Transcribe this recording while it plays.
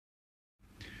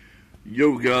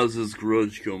Yo guys, it's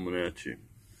Grudge coming at you.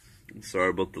 I'm sorry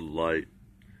about the light.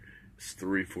 It's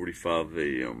 3:45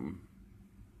 a.m.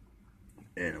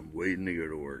 and I'm waiting to go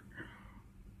to work.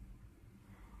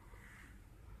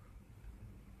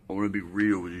 I want to be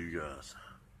real with you guys.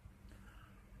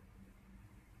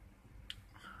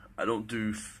 I don't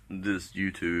do this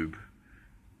YouTube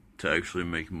to actually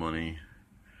make money.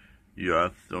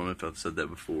 I don't know if I've said that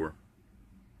before.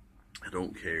 I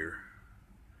don't care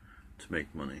to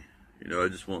make money. I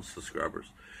just want subscribers.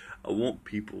 I want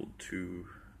people to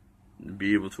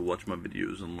be able to watch my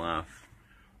videos and laugh,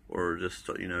 or just,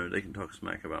 they can talk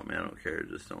smack about me. I don't care.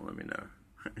 Just don't let me know.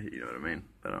 You know what I mean?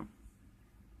 But,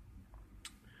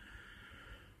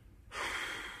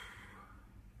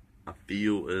 I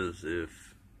feel as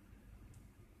if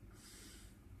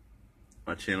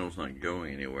my channel's not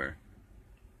going anywhere.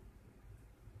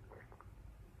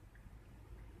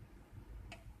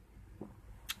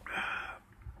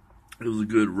 It was a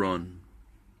good run.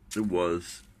 It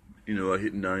was. I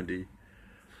hit 90.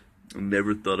 I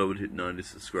never thought I would hit 90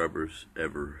 subscribers,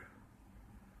 ever.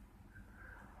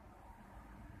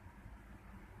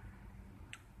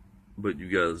 But you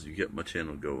guys, you kept my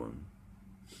channel going.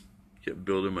 You kept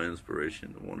building my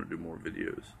inspiration to want to do more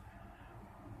videos.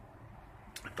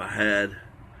 If I had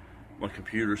my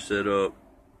computer set up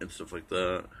and stuff like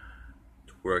that,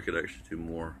 to where I could actually do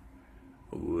more,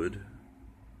 I would.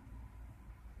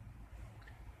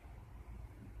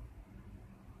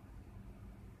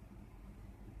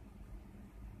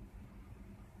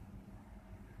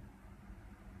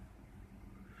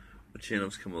 My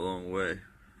channel's come a long way.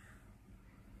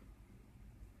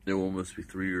 It will almost be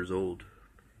 3 years old.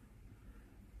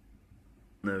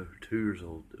 No, 2 years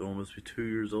old. It will almost be 2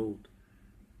 years old.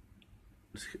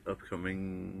 This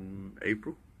upcoming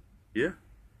April? Yeah.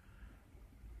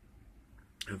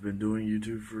 I've been doing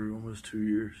YouTube for almost 2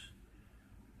 years.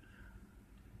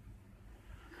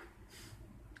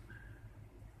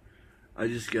 I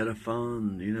just gotta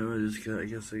find, I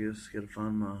guess gotta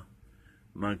find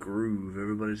my groove.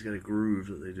 Everybody's got a groove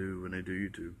that they do when they do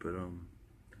YouTube. But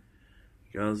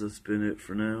guys, that's been it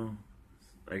for now.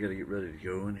 I gotta get ready to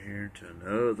go in here to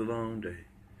another long day.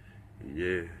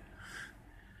 Yeah.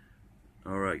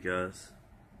 Alright guys.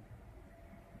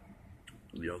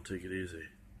 Y'all take it easy.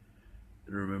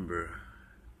 And remember,